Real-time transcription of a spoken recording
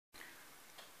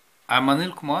I'm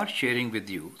Anil Kumar sharing with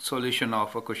you solution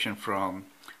of a question from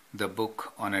the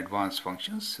book on advanced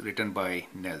functions written by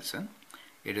Nelson.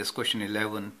 It is question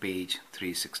 11, page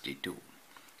 362.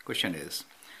 Question is,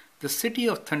 the city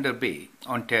of Thunder Bay,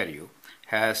 Ontario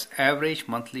has average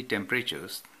monthly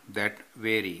temperatures that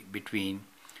vary between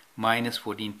minus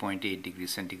 14.8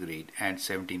 degrees centigrade and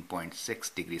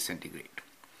 17.6 degrees centigrade.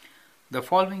 The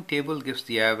following table gives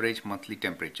the average monthly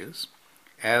temperatures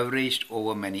averaged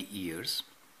over many years.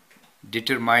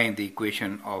 Determine the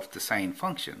equation of the sine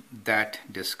function that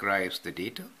describes the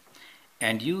data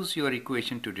and use your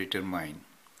equation to determine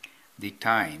the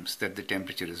times that the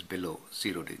temperature is below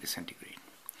 0 degrees centigrade.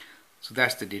 So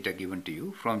that's the data given to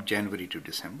you from January to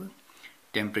December.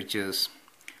 Temperatures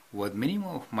with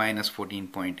minimum of minus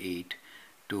 14.8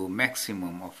 to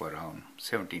maximum of around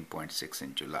 17.6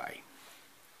 in July.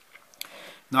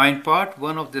 Now in part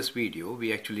 1 of this video,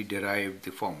 we actually derived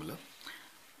the formula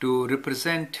to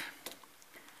represent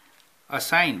a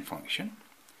sine function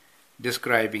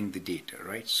describing the data,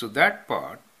 right? So that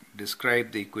part,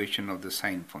 describe the equation of the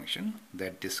sine function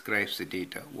that describes the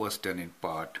data, was done in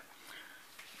part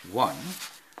 1.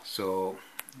 So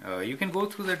you can go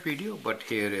through that video, but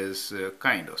here is a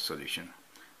kind of solution,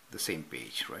 the same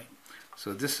page, right?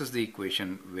 So this is the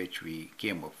equation which we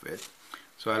came up with.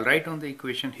 So I'll write on the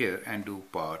equation here and do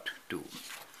part 2.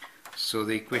 So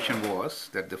the equation was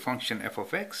that the function f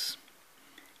of x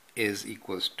is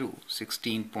equals to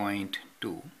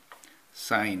 16.2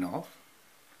 sine of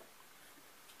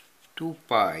 2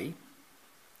 pi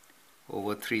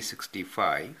over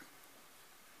 365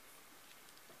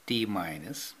 t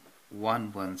minus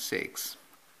 116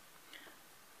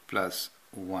 plus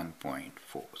 1.4.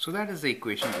 So that is the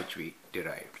equation which we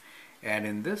derived. And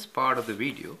in this part of the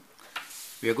video,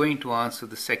 we are going to answer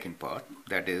the second part,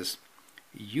 that is,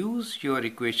 use your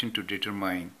equation to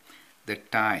determine the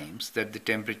times that the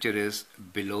temperature is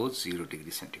below 0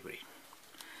 degrees centigrade.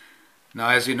 Now,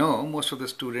 as you know, most of the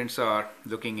students are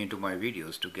looking into my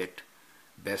videos to get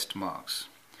best marks.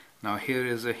 Now, here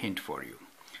is a hint for you.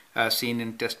 I've seen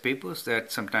in test papers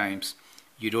that sometimes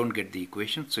you don't get the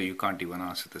equation, so you can't even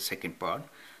answer the second part.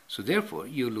 So therefore,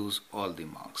 you lose all the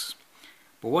marks.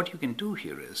 But what you can do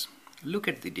here is look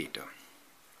at the data.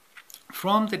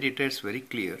 From the data, it's very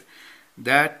clear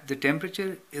that the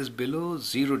temperature is below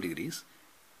 0 degrees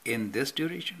in this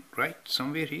duration, right?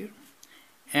 Somewhere here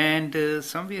and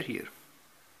somewhere here.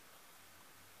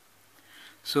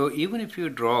 So even if you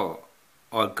draw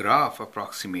or graph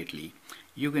approximately,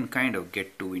 you can kind of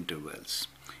get two intervals,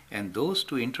 and those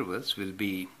two intervals will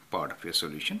be part of your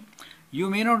solution. You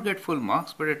may not get full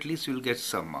marks, but at least you'll get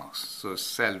some marks. So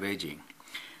salvaging,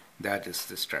 that is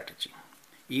the strategy.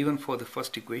 Even for the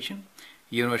first equation,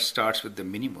 you know, it starts with the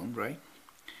minimum, right?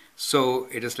 So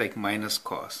it is like minus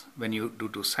cos. When you do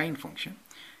to sine function,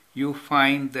 you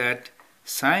find that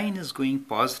sine is going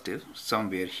positive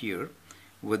somewhere here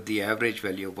with the average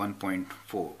value of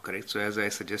 1.4, correct? So as I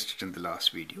suggested in the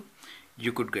last video,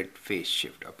 you could get phase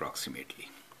shift approximately,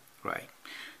 right?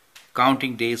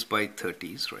 Counting days by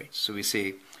 30s, right? So we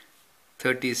say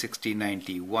 30, 60,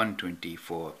 90, 120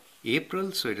 for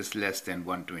April, so it is less than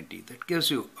 120. That gives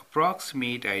you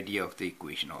approximate idea of the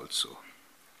equation also.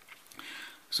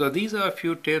 So these are a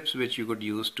few tips which you could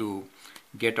use to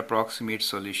get approximate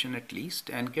solution at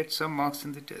least and get some marks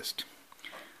in the test.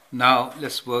 Now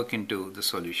let's work into the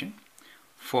solution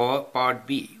for part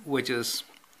B, which is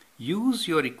use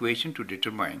your equation to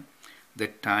determine the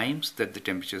times that the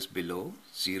temperature is below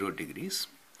 0 degrees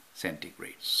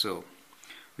centigrade. So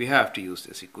we have to use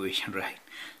this equation, right?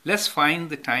 Let's find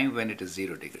the time when it is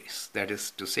 0 degrees. That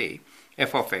is to say,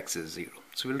 f of x is 0.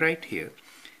 So we'll write here.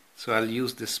 So I'll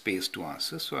use this space to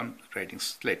answer. So I'm writing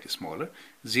slightly smaller.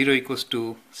 0 equals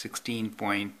to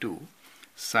 16.2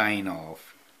 sine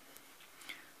of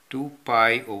 2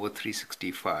 pi over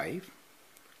 365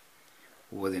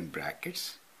 within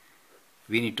brackets.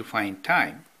 We need to find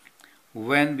time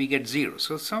when we get 0.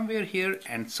 So somewhere here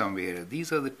and somewhere here.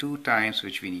 These are the two times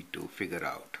which we need to figure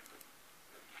out.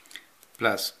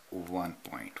 Plus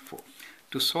 1.4.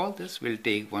 To solve this, we'll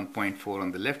take 1.4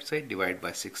 on the left side, divide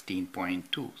by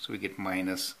 16.2. So we get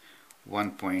minus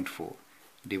 1.4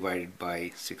 divided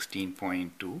by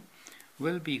 16.2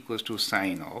 will be equals to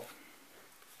sine of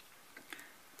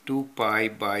 2 pi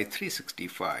by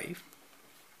 365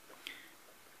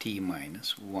 t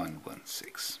minus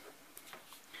 116.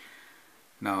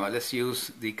 Now let's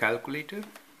use the calculator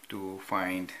to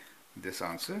find this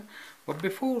answer. But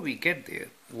before we get there,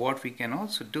 what we can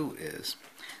also do is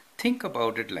think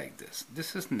about it like this.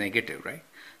 This is negative, right?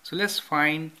 So let's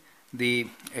find the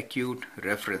acute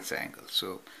reference angle.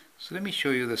 So let me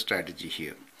show you the strategy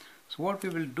here. So what we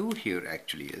will do here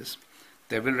actually is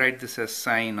that we'll write this as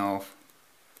sine of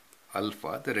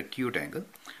alpha, the acute angle,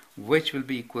 which will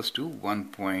be equals to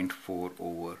 1.4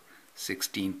 over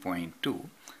 16.2.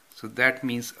 So that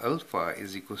means alpha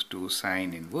is equals to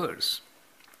sine inverse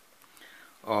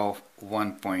of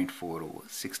 1.4 over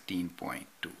 16.2,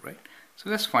 right? So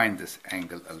let's find this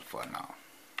angle alpha now.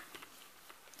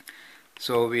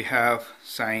 So we have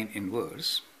sine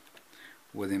inverse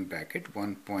within bracket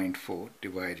 1.4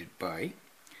 divided by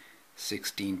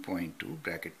 16.2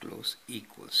 bracket close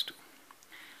equals to.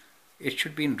 It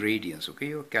should be in radians, okay?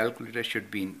 Your calculator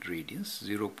should be in radians,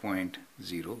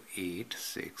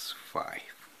 0.0865.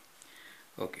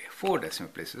 Okay, 4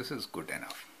 decimal places, this is good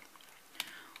enough.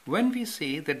 When we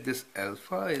say that this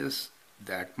alpha is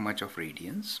that much of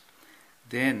radians,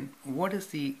 then what is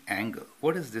the angle?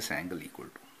 What is this angle equal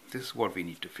to? This is what we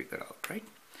need to figure out, right?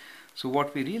 So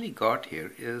what we really got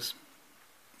here is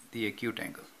the acute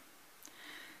angle.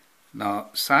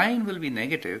 Now sine will be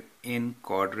negative in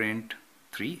quadrant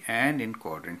 3 and in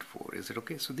quadrant 4. Is it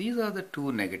okay? So these are the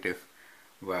two negative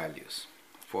values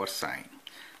for sine.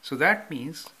 So that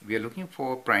means we are looking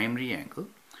for primary angle,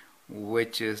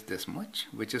 which is this much,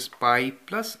 which is pi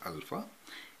plus alpha,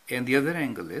 and the other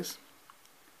angle is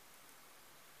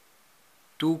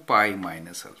 2 pi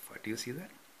minus alpha. Do you see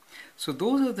that? So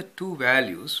those are the two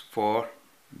values for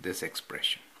this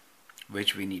expression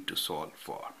which we need to solve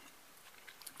for.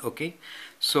 Okay,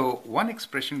 so one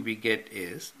expression we get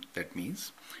is, that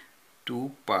means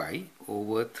 2 pi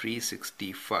over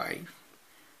 365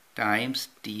 times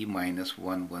t minus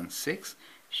 116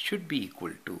 should be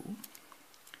equal to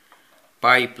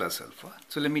pi plus alpha.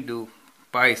 So let me do,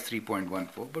 pi is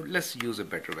 3.14, but let's use a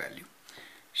better value.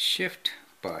 Shift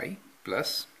pi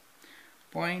plus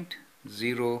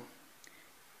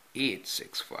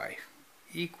 0.0865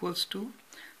 equals to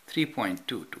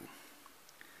 3.22.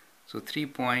 So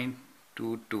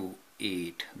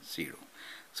 3.2280.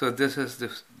 So this is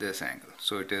this angle.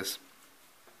 So it is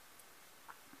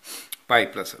pi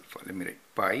plus alpha. Let me write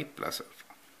pi plus alpha.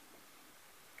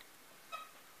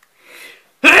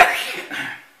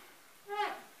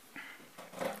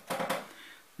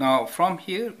 Now from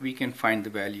here we can find the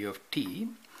value of t.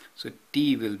 So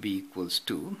t will be equals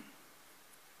to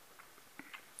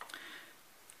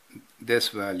this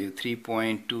value,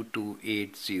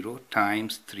 3.2280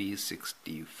 times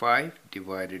 365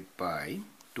 divided by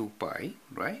 2 pi,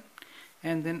 right?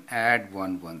 And then add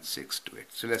 116 to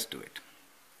it. So let's do it.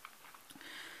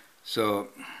 So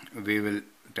we will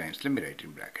times, let me write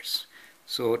in brackets.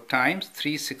 So times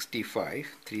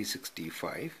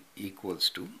 365 equals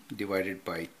to, divided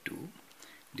by 2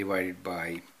 divided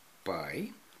by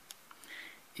pi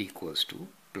equals to,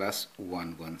 plus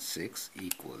 116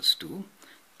 equals to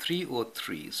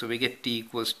 303. So we get t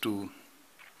equals to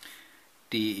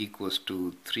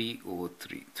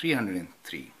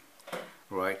 303,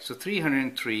 right? So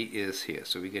 303 is here.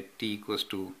 So we get t equals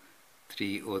to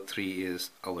 303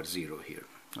 is our 0 here.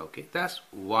 Okay, that's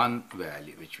one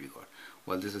value which we got.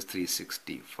 Well, this is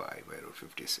 365 by root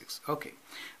 56. Okay,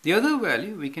 the other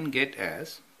value we can get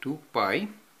as 2 pi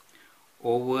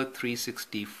over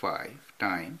 365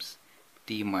 times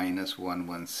t minus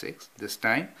 116. This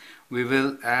time we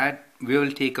will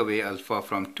take away alpha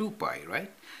from 2 pi,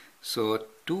 right? So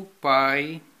 2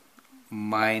 pi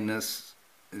minus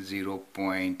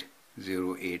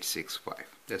 0.0865.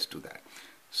 Let's do that.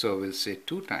 So we'll say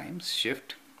 2 times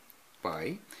shift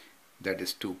pi, that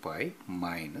is 2 pi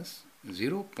minus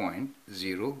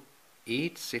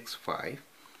 0.0865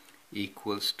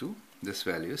 equals to, this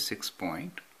value is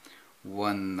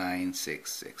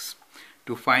 6.1966.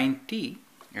 To find t,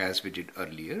 as we did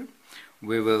earlier,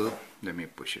 we will, let me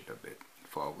push it a bit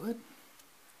forward.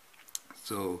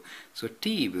 So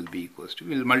t will be equals to,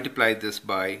 we'll multiply this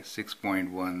by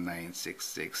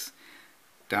 6.1966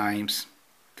 times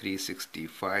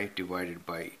 365 divided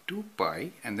by 2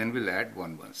 pi, and then we'll add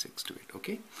 116 to it.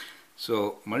 Okay,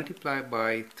 so multiply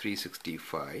by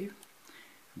 365,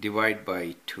 divide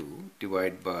by 2,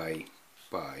 divide by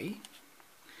pi,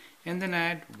 and then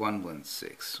add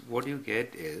 116. What you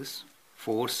get is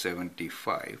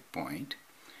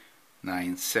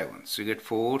 475.97. So you get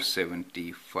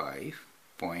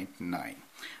 475.9.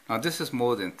 Now this is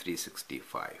more than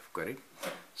 365, correct?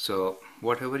 So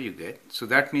whatever you get, so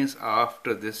that means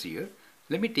after this year,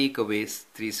 let me take away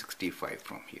 365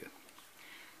 from here.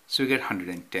 So you get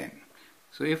 110.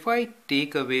 So if I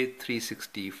take away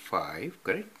 365,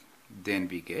 correct, then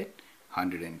we get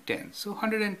 110. So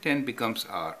 110 becomes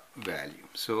our value.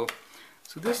 So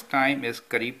this time is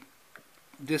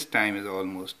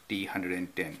almost t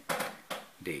 110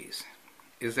 days.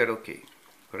 Is that okay?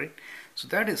 Correct? So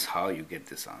that is how you get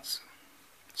this answer.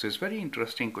 So it's very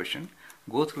interesting question.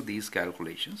 Go through these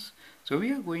calculations. So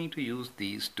we are going to use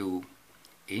these two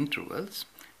intervals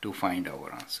to find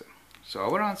our answer. So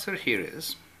our answer here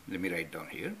is, let me write down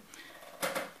here,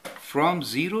 from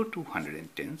 0 to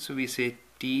 110. So we say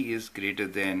t is greater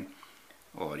than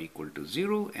or equal to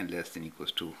 0 and less than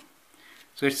equals to.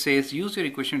 So it says use your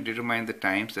equation to determine the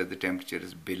times that the temperature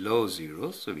is below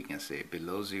 0. So we can say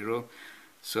below 0.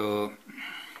 So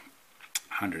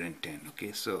 110.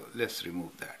 Okay, so let's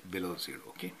remove that, below 0.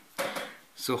 Okay,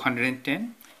 so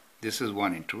 110, this is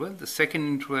one interval. The second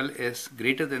interval is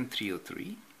greater than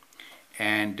 303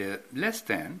 and less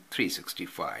than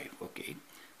 365. Okay,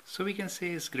 so we can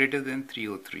say it's greater than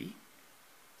 303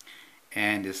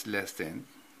 and is less than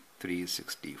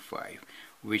 365.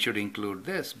 We should include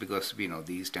this because we know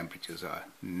these temperatures are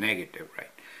negative,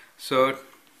 right? So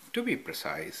to be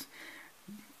precise,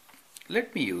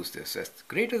 let me use this as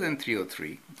greater than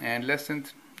 303 and less than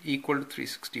equal to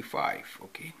 365.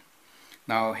 Okay,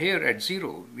 now here at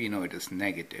 0 we know it is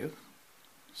negative,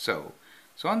 so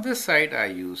on this side I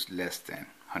use less than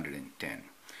 110.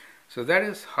 So that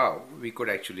is how we could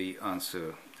actually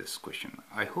answer this question.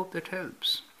 I hope that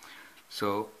helps.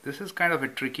 So this is kind of a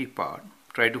tricky part.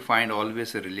 Try to find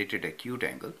always a related acute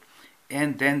angle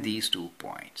and then these 2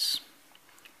 points,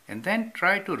 and then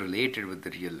try to relate it with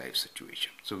the real life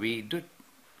situation. So we did,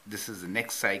 this is the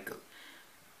next cycle.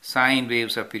 Sine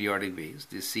waves are periodic waves,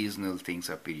 these seasonal things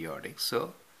are periodic,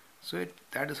 so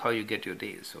that is how you get your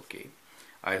days. Okay,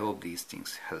 I hope these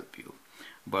things help you.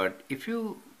 But if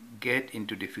you get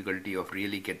into difficulty of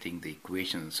really getting the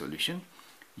equation solution,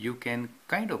 you can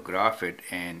kind of graph it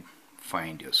and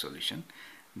find your solution.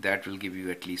 That will give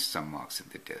you at least some marks in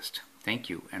the test. Thank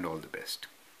you and all the best.